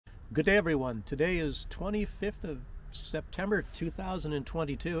Good day, everyone. Today is 25th of September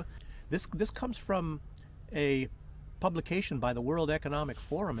 2022. This comes from a publication by the World Economic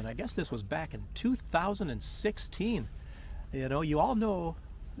Forum, and I guess this was back in 2016. You all know,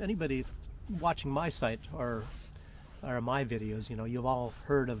 anybody watching my site or my videos, you've all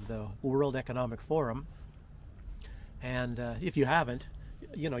heard of the World Economic Forum. And if you haven't,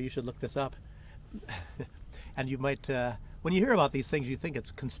 you should look this up. And you might, when you hear about these things, you think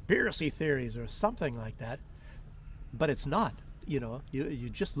it's conspiracy theories or something like that, but it's not. You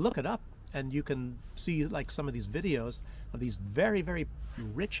just look it up and you can see like some of these videos of these very, very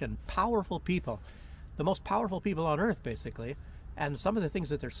rich and powerful people, the most powerful people on earth, basically, and some of the things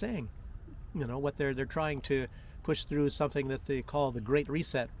that they're saying, what they're trying to push through, something that they call the Great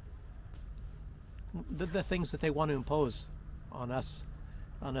Reset, the things that they want to impose on us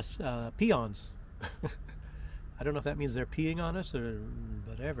peons. I don't know if that means they're peeing on us or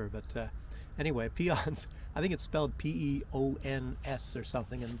whatever, but anyway, peons. I think it's spelled P-E-O-N-S or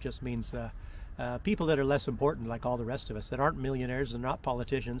something, and it just means people that are less important, like all the rest of us, that aren't millionaires and not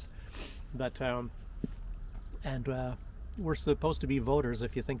politicians, but we're supposed to be voters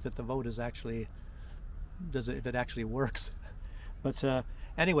if you think that the vote is actually if it actually works. But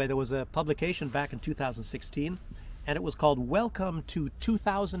anyway, there was a publication back in 2016, and it was called "Welcome to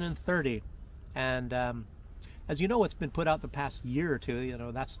 2030," and as you know, it's been put out the past year or two.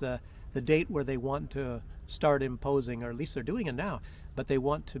 That's the date where they want to start imposing, or at least they're doing it now, but they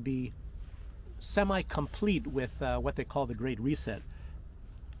want to be semi-complete with what they call the Great Reset.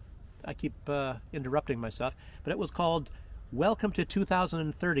 I keep interrupting myself, but it was called "Welcome to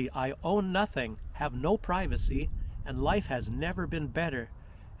 2030. I own nothing, have no privacy, and life has never been better."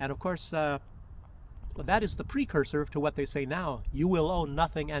 And of course, that is the precursor to what they say now: "You will own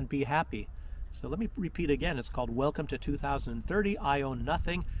nothing and be happy." So let me repeat again. It's called "Welcome to 2030. I own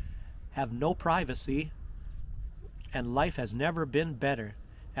nothing, have no privacy, and life has never been better."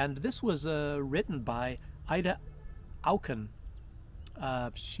 And this was written by Ida Auken.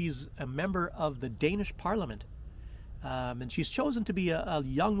 She's a member of the Danish Parliament, and she's chosen to be a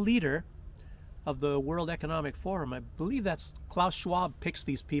young leader of the World Economic Forum. I believe that's Klaus Schwab picks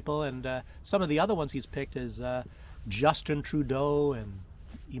these people, and some of the other ones he's picked is Justin Trudeau and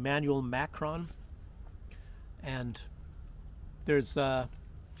Emmanuel Macron, and there's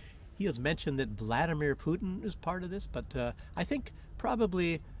he has mentioned that Vladimir Putin is part of this, but I think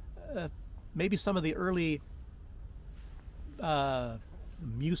probably maybe some of the early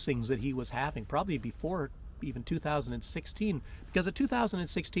musings that he was having, probably before even 2016, because in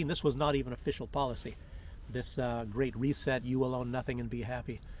 2016 this was not even official policy, this Great Reset, "You will own nothing and be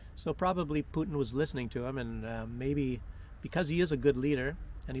happy." So probably Putin was listening to him, and maybe because he is a good leader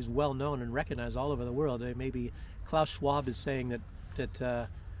and he's well known and recognized all over the world, maybe Klaus Schwab is saying that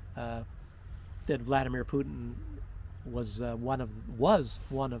Vladimir Putin was one of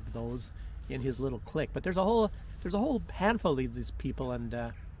those in his little clique. But there's a whole handful of these people,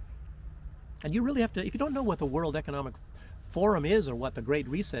 and you really have to, if you don't know what the World Economic Forum is or what the Great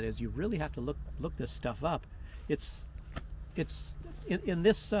Reset is, you really have to look this stuff up. It's in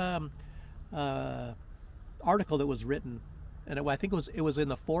this article that was written, and I think it was in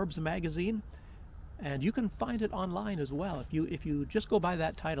the Forbes magazine, and you can find it online as well. If you just go by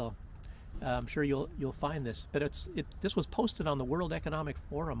that title, I'm sure you'll find this. But this was posted on the World Economic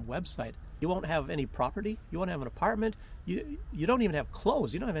Forum website. You won't have any property. You won't have an apartment. You don't even have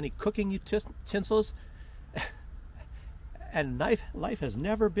clothes. You don't have any cooking utensils. And life has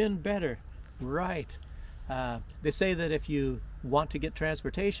never been better. Right. They say that if you want to get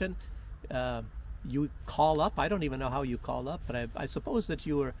transportation, you call up. I don't even know how you call up, but I suppose that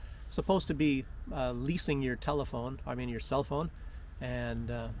you are supposed to be leasing your cell phone,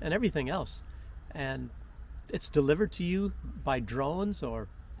 and everything else, and it's delivered to you by drones or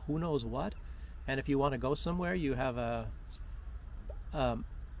who knows what. And if you want to go somewhere, you have a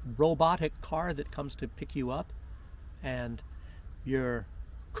robotic car that comes to pick you up, and your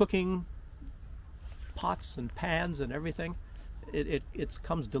cooking pots and pans and everything, it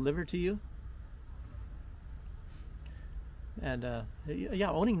comes delivered to you. And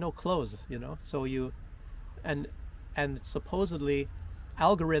yeah, owning no clothes, so you, and supposedly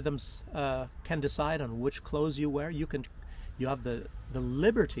algorithms can decide on which clothes you wear. You have the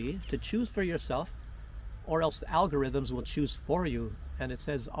liberty to choose for yourself, or else the algorithms will choose for you. And it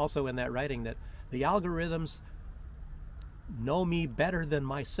says also in that writing that the algorithms know me better than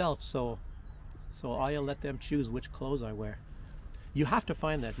myself, so I'll let them choose which clothes I wear. You have to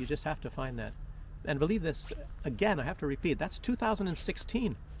find that. You just have to find that. And believe this, again, I have to repeat, that's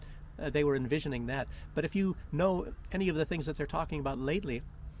 2016. They were envisioning that. But if you know any of the things that they're talking about lately,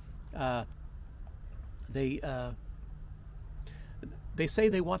 Uh, they they say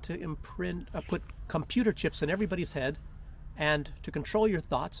they want to put computer chips in everybody's head, and to control your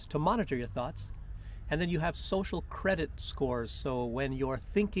thoughts, to monitor your thoughts, and then you have social credit scores. So when you're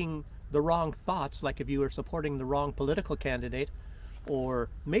thinking the wrong thoughts, like if you are supporting the wrong political candidate, or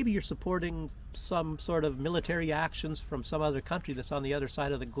maybe you're supporting some sort of military actions from some other country that's on the other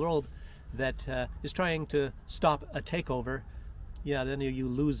side of the globe that is trying to stop a takeover, yeah, then you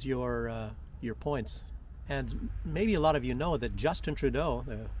lose your points. And maybe a lot of you know that Justin Trudeau,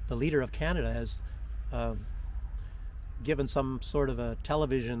 the leader of Canada, has given some sort of a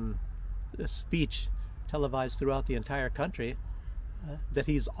television speech televised throughout the entire country that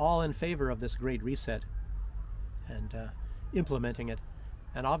he's all in favor of this Great Reset and implementing it.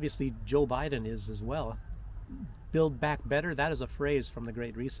 And obviously Joe Biden is as well. Build back better, that is a phrase from the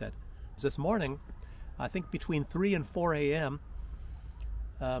Great Reset. This morning, I think between 3 and 4 a.m.,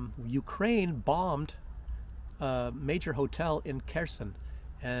 Ukraine bombed a major hotel in Kherson.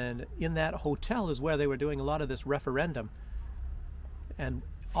 And in that hotel is where they were doing a lot of this referendum. And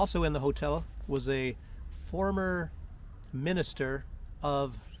also in the hotel was a former minister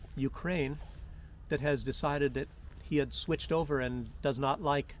of Ukraine that has decided that he had switched over and does not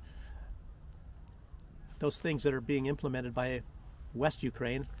like those things that are being implemented by West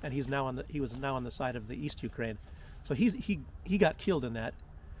Ukraine, and he was now on the side of the East Ukraine. So he got killed in that,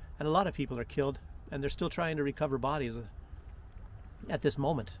 and a lot of people are killed, and they're still trying to recover bodies at this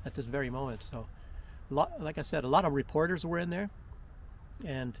very moment. So, like I said, a lot of reporters were in there,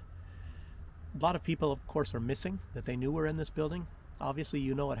 and a lot of people, of course, are missing that they knew were in this building. Obviously,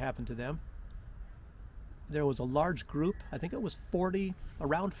 you know what happened to them. There was a large group, I think it was 40,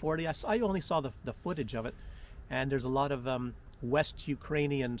 around 40. I only saw the footage of it, and there's a lot of West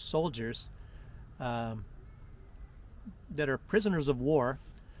Ukrainian soldiers that are prisoners of war,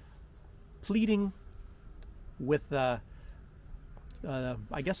 pleading with, I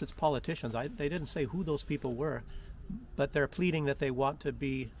guess it's politicians. They didn't say who those people were, but they're pleading that they want to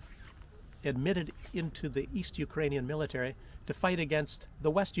be admitted into the East Ukrainian military to fight against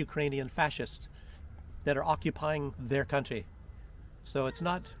the West Ukrainian fascists that are occupying their country. So it's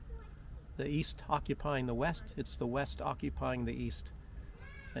not the East occupying the West, it's the West occupying the East.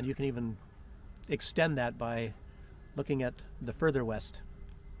 And you can even extend that by looking at the further west.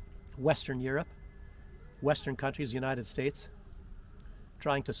 Western Europe, Western countries, United States,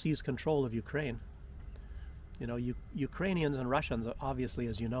 trying to seize control of Ukraine. You know, Ukrainians and Russians, obviously,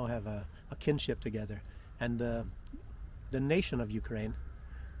 as you know, have a kinship together. And the nation of Ukraine,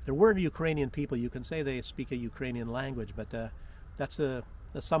 there were Ukrainian people. You can say they speak a Ukrainian language, but that's a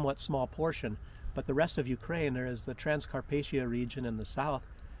somewhat small portion. But the rest of Ukraine, there is the Transcarpathia region in the south,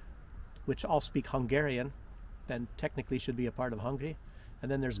 which all speak Hungarian, and technically should be a part of Hungary.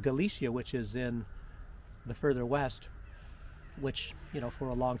 And then there's Galicia, which is in the further west, which, you know, for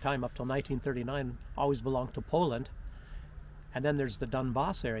a long time, up till 1939, always belonged to Poland. And then there's the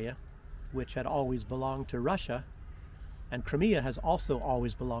Donbass area, which had always belonged to Russia. And Crimea has also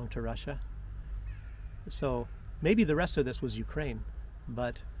always belonged to Russia. So maybe the rest of this was Ukraine,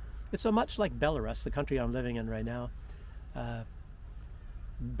 but it's so much like Belarus, the country I'm living in right now.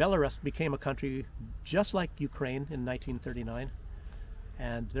 Belarus became a country just like Ukraine in 1939.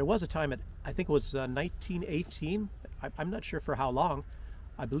 And there was a time, I think it was 1918, I'm not sure for how long,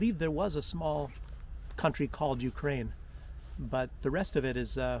 I believe there was a small country called Ukraine, but the rest of it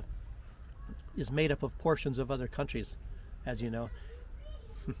is made up of portions of other countries, as you know.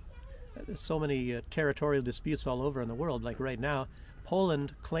 There's so many territorial disputes all over in the world. Like right now,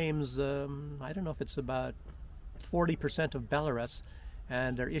 Poland claims, I don't know if it's about 40% of Belarus,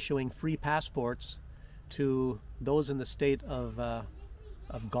 and they're issuing free passports to those in the state of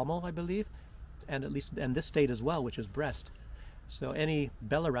Gomel, I believe, and this state as well, which is Brest. So any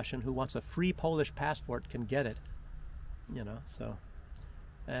Belarusian who wants a free Polish passport can get it, you know. So,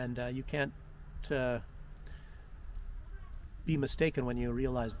 and you can't be mistaken when you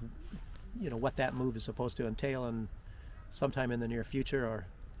realize, you know, what that move is supposed to entail, and sometime in the near future, or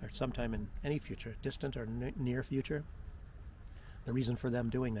sometime in any future, distant or near future. The reason for them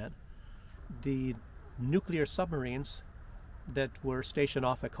doing that, the nuclear submarines that were stationed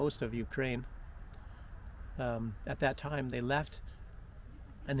off the coast of Ukraine, at that time they left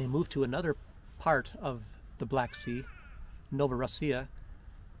and they moved to another part of the Black Sea, Novorossiya,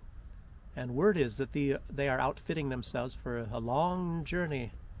 and word is that they are outfitting themselves for a long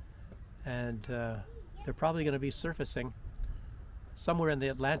journey, and they're probably going to be surfacing somewhere in the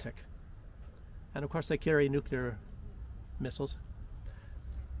Atlantic. And of course they carry nuclear missiles,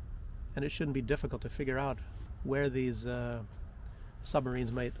 and it shouldn't be difficult to figure out where these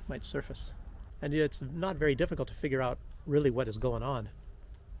submarines might surface. And it's not very difficult to figure out really what is going on.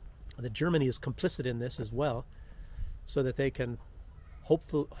 That Germany is complicit in this as well, so that they can hope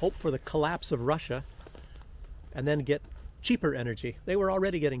for the collapse of Russia and then get cheaper energy. They were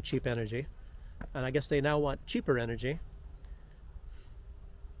already getting cheap energy, and I guess they now want cheaper energy.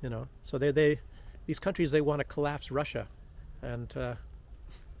 You know, so these countries, they want to collapse Russia. And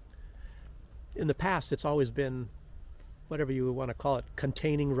in the past, it's always been, whatever you want to call it,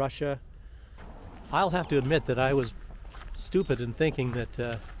 containing Russia. I'll have to admit that I was stupid in thinking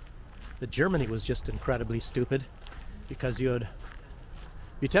that Germany was just incredibly stupid, because you'd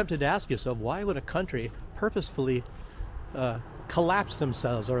be tempted to ask yourself, why would a country purposefully collapse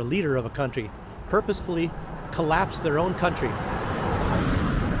themselves, or a leader of a country purposefully collapse their own country?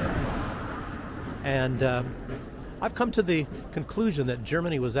 And I've come to the conclusion that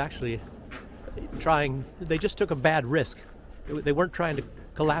Germany was actually trying, they just took a bad risk. They weren't trying to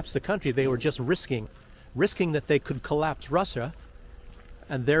collapse the country, they were just risking that they could collapse Russia,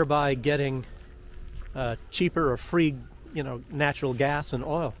 and thereby getting cheaper or free, you know, natural gas and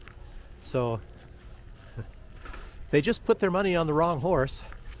oil. So they just put their money on the wrong horse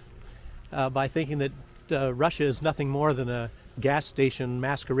by thinking that Russia is nothing more than a gas station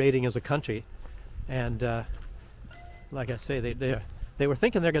masquerading as a country. And like I say, they were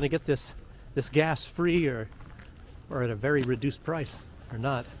thinking they're going to get this gas free or at a very reduced price, or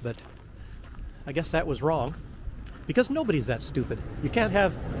not. But I guess that was wrong, because nobody's that stupid. You can't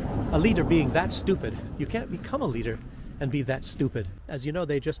have a leader being that stupid. You can't become a leader and be that stupid. As you know,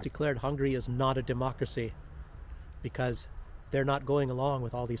 they just declared Hungary is not a democracy because they're not going along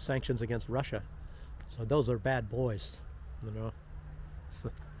with all these sanctions against Russia. So those are bad boys, you know.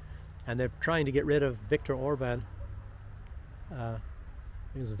 And they're trying to get rid of Viktor Orban. I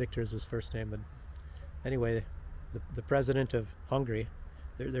think Victor is his first name, but anyway, the president of Hungary,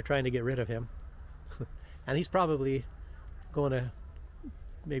 they're trying to get rid of him. And he's probably going to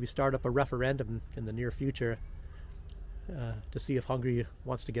maybe start up a referendum in the near future to see if Hungary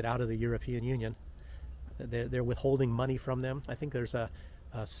wants to get out of the European Union. They're withholding money from them. I think there's a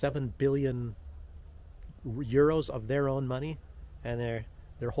 7 billion euros of their own money, and they're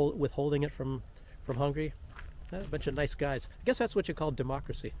withholding it from Hungary. A bunch of nice guys. I guess that's what you call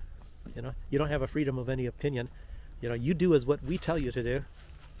democracy. You know, you don't have a freedom of any opinion. You know, you do as what we tell you to do,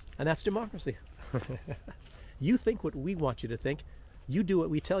 and that's democracy. You think what we want you to think, you do what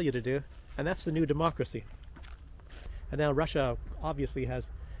we tell you to do, and that's the new democracy. And now Russia obviously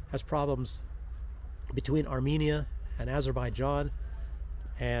has problems between Armenia and Azerbaijan,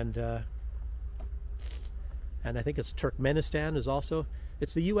 and I think it's Turkmenistan is also.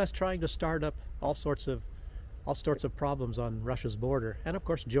 It's the U.S. trying to start up all sorts of problems on Russia's border. And of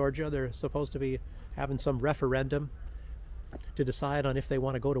course Georgia, they're supposed to be having some referendum to decide on if they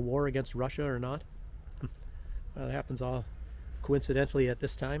want to go to war against Russia or not. Well, it happens all coincidentally at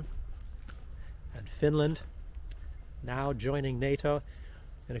this time. And Finland now joining NATO.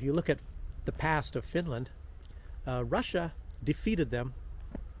 And if you look at the past of Finland, Russia defeated them.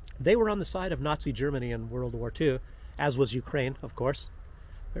 They were on the side of Nazi Germany in World War II, as was Ukraine, of course.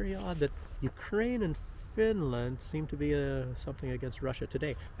 Very odd that Ukraine and Finland seem to be something against Russia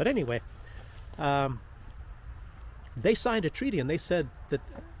today. But anyway, they signed a treaty, and they said that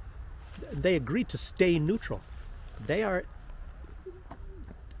they agreed to stay neutral.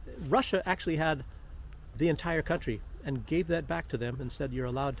 Russia actually had the entire country and gave that back to them and said you're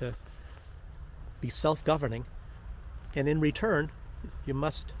allowed to be self-governing, and in return you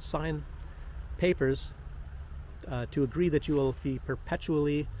must sign papers to agree that you will be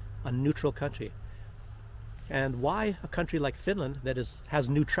perpetually a neutral country. And why a country like Finland that has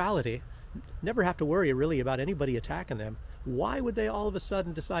neutrality, never have to worry really about anybody attacking them, why would they all of a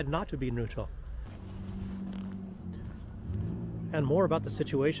sudden decide not to be neutral? And more about the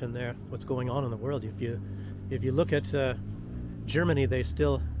situation there, what's going on in the world. If you look at Germany, they're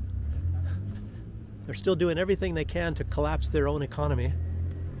still doing everything they can to collapse their own economy.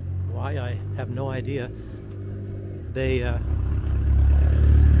 Why, I have no idea. They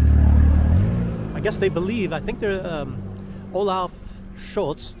I guess they believe, I think they're Olaf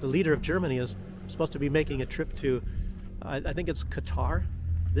Scholz, the leader of Germany, is supposed to be making a trip to I think it's Qatar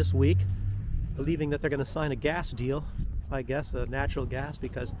this week, believing that they're going to sign a gas deal, I guess, natural gas,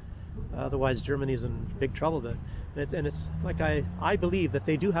 because otherwise Germany's in big trouble. And it's like I believe that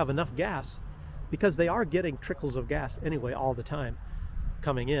they do have enough gas, because they are getting trickles of gas anyway all the time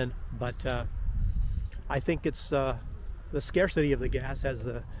coming in. But I think it's the scarcity of the gas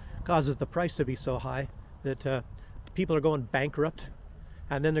causes the price to be so high that people are going bankrupt,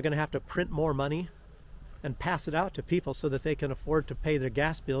 and then they're going to have to print more money and pass it out to people so that they can afford to pay their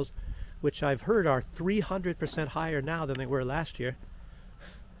gas bills, which I've heard are 300% higher now than they were last year.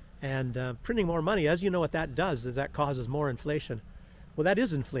 And printing more money, as you know what that does, is that causes more inflation. Well, that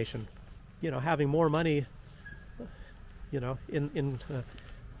is inflation. You know, having more money, you know,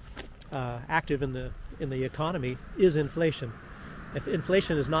 active in the economy is inflation. If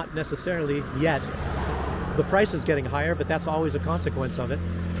inflation is not necessarily yet, the price is getting higher, but that's always a consequence of it.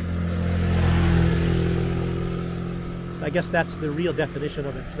 I guess that's the real definition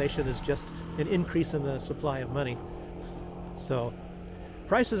of inflation, is just an increase in the supply of money. So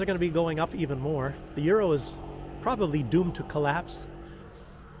prices are going to be going up even more. The euro is probably doomed to collapse.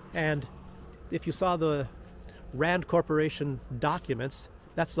 And if you saw the Rand Corporation documents,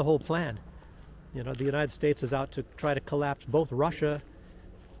 that's the whole plan. You know, the United States is out to try to collapse both Russia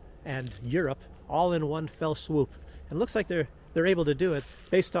and Europe all in one fell swoop. And it looks like they're able to do it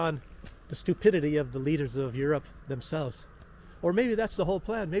based on the stupidity of the leaders of Europe themselves. Or maybe that's the whole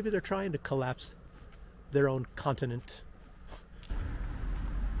plan. Maybe they're trying to collapse their own continent.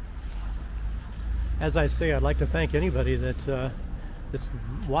 As I say, I'd like to thank anybody that's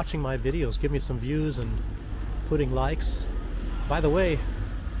watching my videos, give me some views and putting likes. By the way,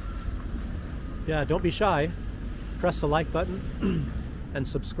 yeah, don't be shy. Press the like button and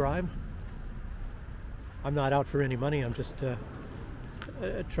subscribe. I'm not out for any money. I'm just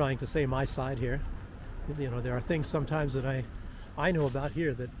trying to say my side here. You know, there are things sometimes that I know about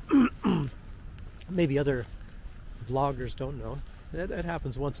here that maybe other vloggers don't know. That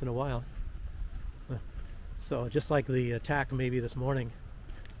happens once in a while. So just like the attack maybe this morning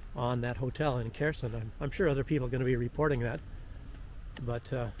on that hotel in Kherson, I'm sure other people are going to be reporting that.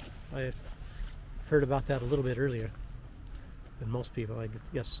 But I heard about that a little bit earlier than most people. I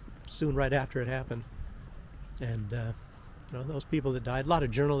guess soon right after it happened. And you know, those people that died, a lot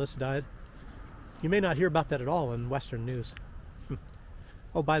of journalists died. You may not hear about that at all in Western news.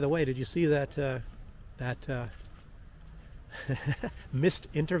 Oh, by the way, did you see that missed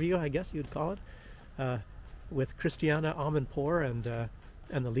interview, I guess you'd call it, with Christiana Amanpour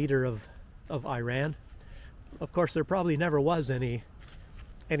and the leader of Iran? Of course, there probably never was any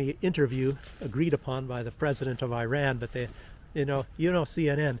interview agreed upon by the president of Iran, but they, you know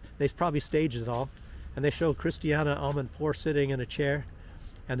CNN, they probably staged it all, and they show Christiana Amanpour sitting in a chair,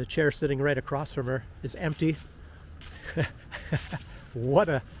 and the chair sitting right across from her is empty. What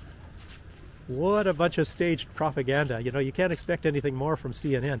a bunch of staged propaganda. You know, you can't expect anything more from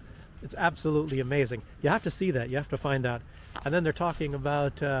CNN. It's absolutely amazing. You have to see that. You have to find out. And then they're talking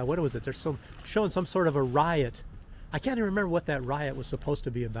about, what was it? They're showing some sort of a riot. I can't even remember what that riot was supposed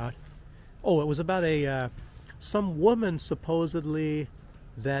to be about. Oh, it was about some woman supposedly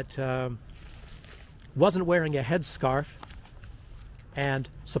that wasn't wearing a headscarf, and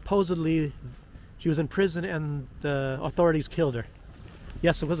supposedly she was in prison and the authorities killed her.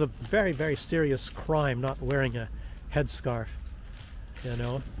 Yes, it was a very, very serious crime not wearing a headscarf, you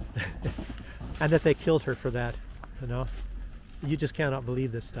know, and that they killed her for that, you know. You just cannot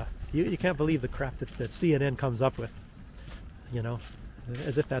believe this stuff. You can't believe the crap that CNN comes up with, you know,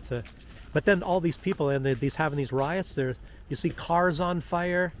 as if that's a... But then all these people, and these having these riots, you see cars on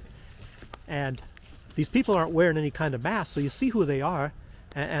fire, and these people aren't wearing any kind of mask, so you see who they are,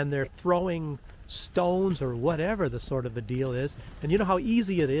 and they're throwing stones or whatever the sort of the deal is. And you know how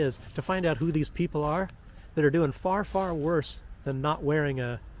easy it is to find out who these people are that are doing far, far worse than not wearing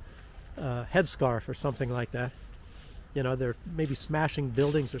a headscarf or something like that. You know, they're maybe smashing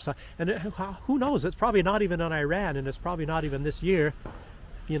buildings or something. And who knows? It's probably not even on Iran, and it's probably not even this year.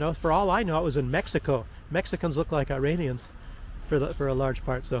 You know, for all I know, it was in Mexico. Mexicans look like Iranians for a large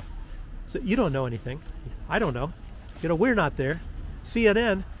part. So you don't know anything. I don't know. You know, we're not there.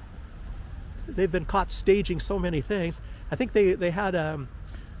 CNN, they've been caught staging so many things. I think they had it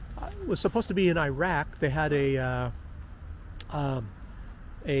was supposed to be in Iraq. They had a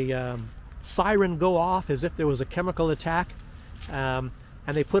siren go off as if there was a chemical attack, and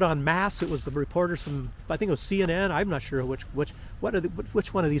they put on masks. It was the reporters from, I think it was CNN. I'm not sure which one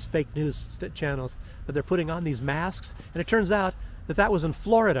of these fake news channels, but they're putting on these masks, and it turns out that was in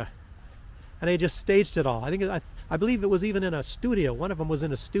Florida, and they just staged it all. I believe it was even in a studio. One of them was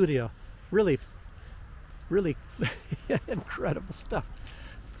in a studio. Really, really incredible stuff.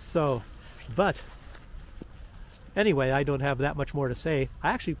 So, but anyway, I don't have that much more to say.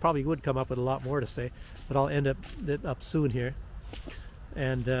 I actually probably would come up with a lot more to say, but I'll end up soon here.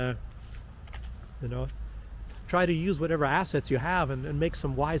 And you know, try to use whatever assets you have and make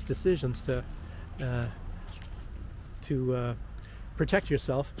some wise decisions to protect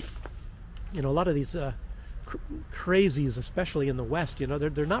yourself. You know, a lot of these crazies, especially in the West, you know,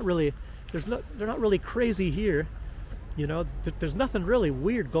 they're not really they're not really crazy here. You know, there's nothing really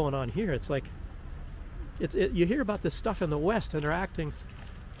weird going on here. It's like, you hear about this stuff in the West and they're acting,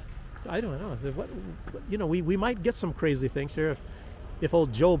 I don't know, you know, we might get some crazy things here if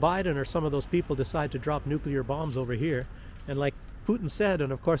old Joe Biden or some of those people decide to drop nuclear bombs over here. And like Putin said,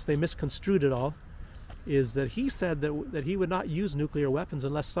 and of course they misconstrued it all, is that he said that he would not use nuclear weapons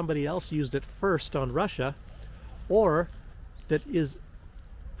unless somebody else used it first on Russia, or that is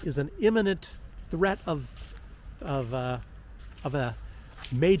an imminent threat of a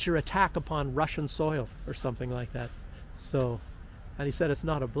major attack upon Russian soil or something like that. So, and he said it's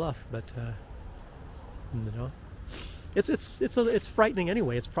not a bluff, but you know, it's frightening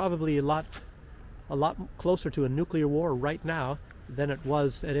anyway. It's probably a lot closer to a nuclear war right now than it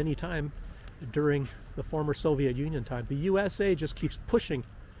was at any time during the former Soviet Union time. The USA just keeps pushing.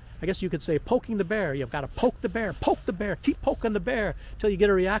 I guess you could say poking the bear. You've got to poke the bear, keep poking the bear till you get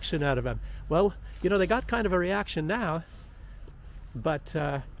a reaction out of him. Well, you know, they got kind of a reaction now, but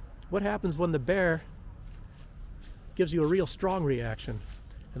what happens when the bear gives you a real strong reaction?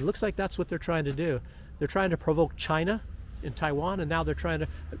 And it looks like that's what they're trying to do. They're trying to provoke China in Taiwan, and now they're trying to,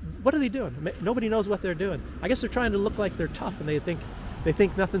 what are they doing? Nobody knows what they're doing. I guess they're trying to look like they're tough, and they think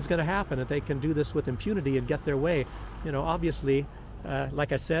nothing's going to happen, and they can do this with impunity and get their way. You know, obviously,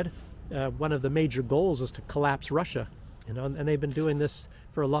 like I said, one of the major goals is to collapse Russia, you know, and they've been doing this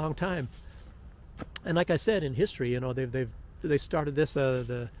for a long time. And like I said, in history, you know, they started this.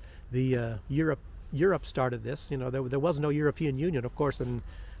 Europe started this. You know, there was no European Union, of course, and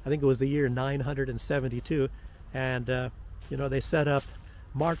I think it was the year 972, and you know, they set up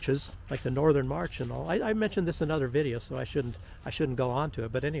marches like the Northern March and all. I mentioned this in another video, so I shouldn't go on to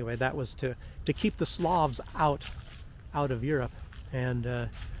it. But anyway, that was to keep the Slavs out of Europe. And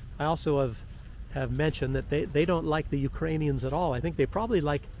I also have mentioned that they don't like the Ukrainians at all. I think they probably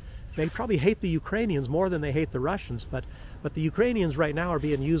hate the Ukrainians more than they hate the Russians. But the Ukrainians right now are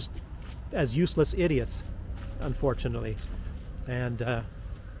being used as useless idiots, unfortunately. And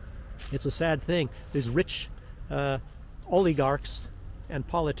it's a sad thing. These rich oligarchs and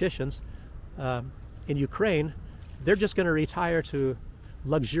politicians in Ukraine, they're just going to retire to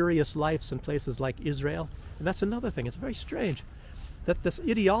luxurious lives in places like Israel. And that's another thing. It's very strange that this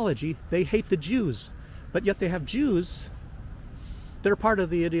ideology, they hate the Jews, but yet they have Jews that are part of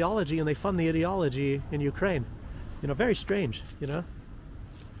the ideology, and they fund the ideology in Ukraine. You know, very strange, you know.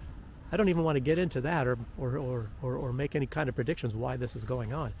 I don't even want to get into that or make any kind of predictions why this is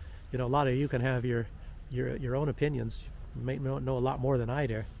going on. You know, a lot of you can have your own opinions. You may know a lot more than I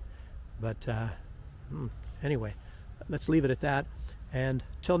do. But anyway, let's leave it at that. And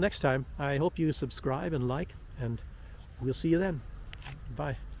till next time, I hope you subscribe and like, and we'll see you then.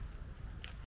 Bye.